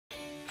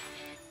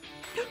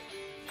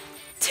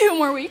2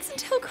 more weeks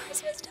until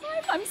Christmas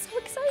time. I'm so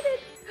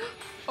excited.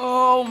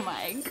 Oh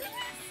my goodness,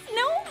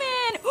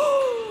 snowman.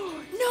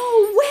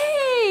 No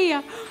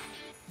way.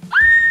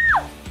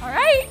 Ah! All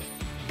right,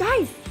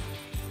 guys,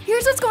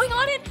 here's what's going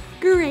on in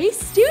Grace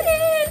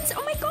Students.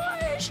 Oh my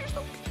gosh, you're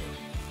so cute.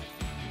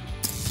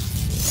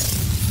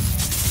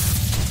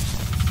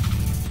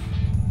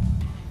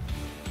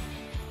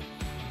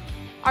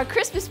 Our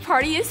Christmas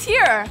party is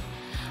here.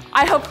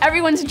 I hope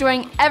everyone's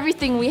enjoying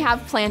everything we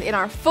have planned and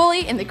are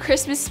fully in the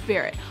Christmas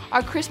spirit.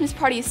 Our Christmas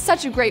party is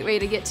such a great way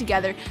to get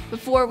together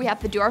before we have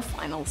to do our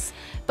finals.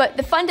 But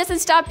the fun doesn't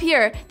stop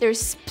here.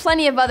 There's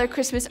plenty of other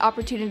Christmas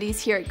opportunities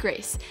here at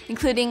Grace,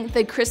 including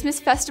the Christmas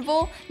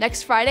Festival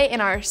next Friday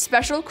and our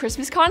special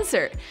Christmas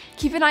concert.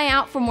 Keep an eye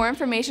out for more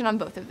information on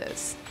both of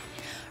those.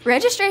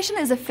 Registration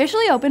is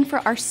officially open for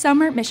our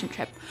summer mission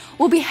trip.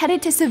 We'll be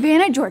headed to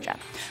Savannah, Georgia,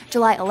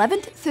 July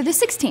 11th through the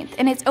 16th,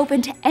 and it's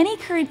open to any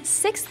current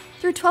 6th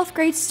through 12th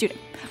grade student.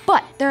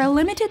 But there are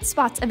limited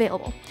spots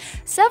available.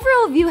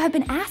 Several of you have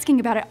been asking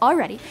about it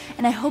already,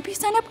 and I hope you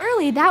sign up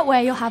early. That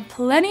way you'll have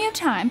plenty of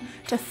time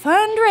to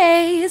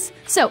fundraise.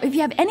 So if you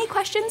have any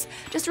questions,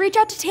 just reach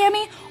out to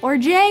Tammy or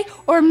Jay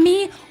or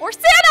me or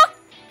Santa.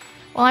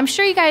 Well, I'm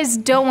sure you guys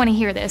don't want to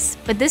hear this,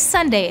 but this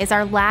Sunday is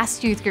our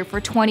last youth group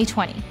for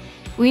 2020.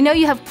 We know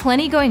you have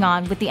plenty going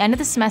on with the end of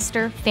the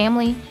semester,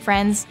 family,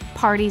 friends,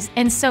 parties,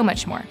 and so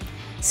much more.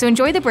 So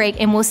enjoy the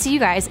break and we'll see you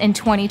guys in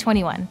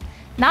 2021.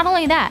 Not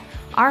only that,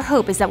 our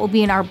hope is that we'll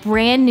be in our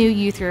brand new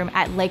youth room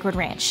at Lakewood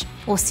Ranch.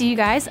 We'll see you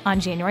guys on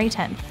January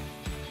 10th.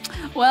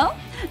 Well,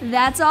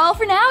 that's all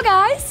for now,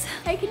 guys.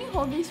 Hey, can you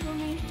hold these for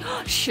me?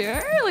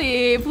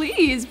 Surely,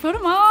 please, put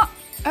them on.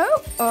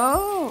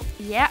 Oh,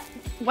 yeah.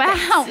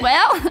 Wow,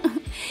 well,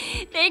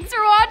 thanks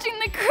for watching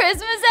the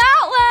Christmas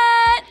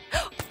Outlet.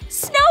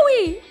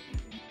 Snowy!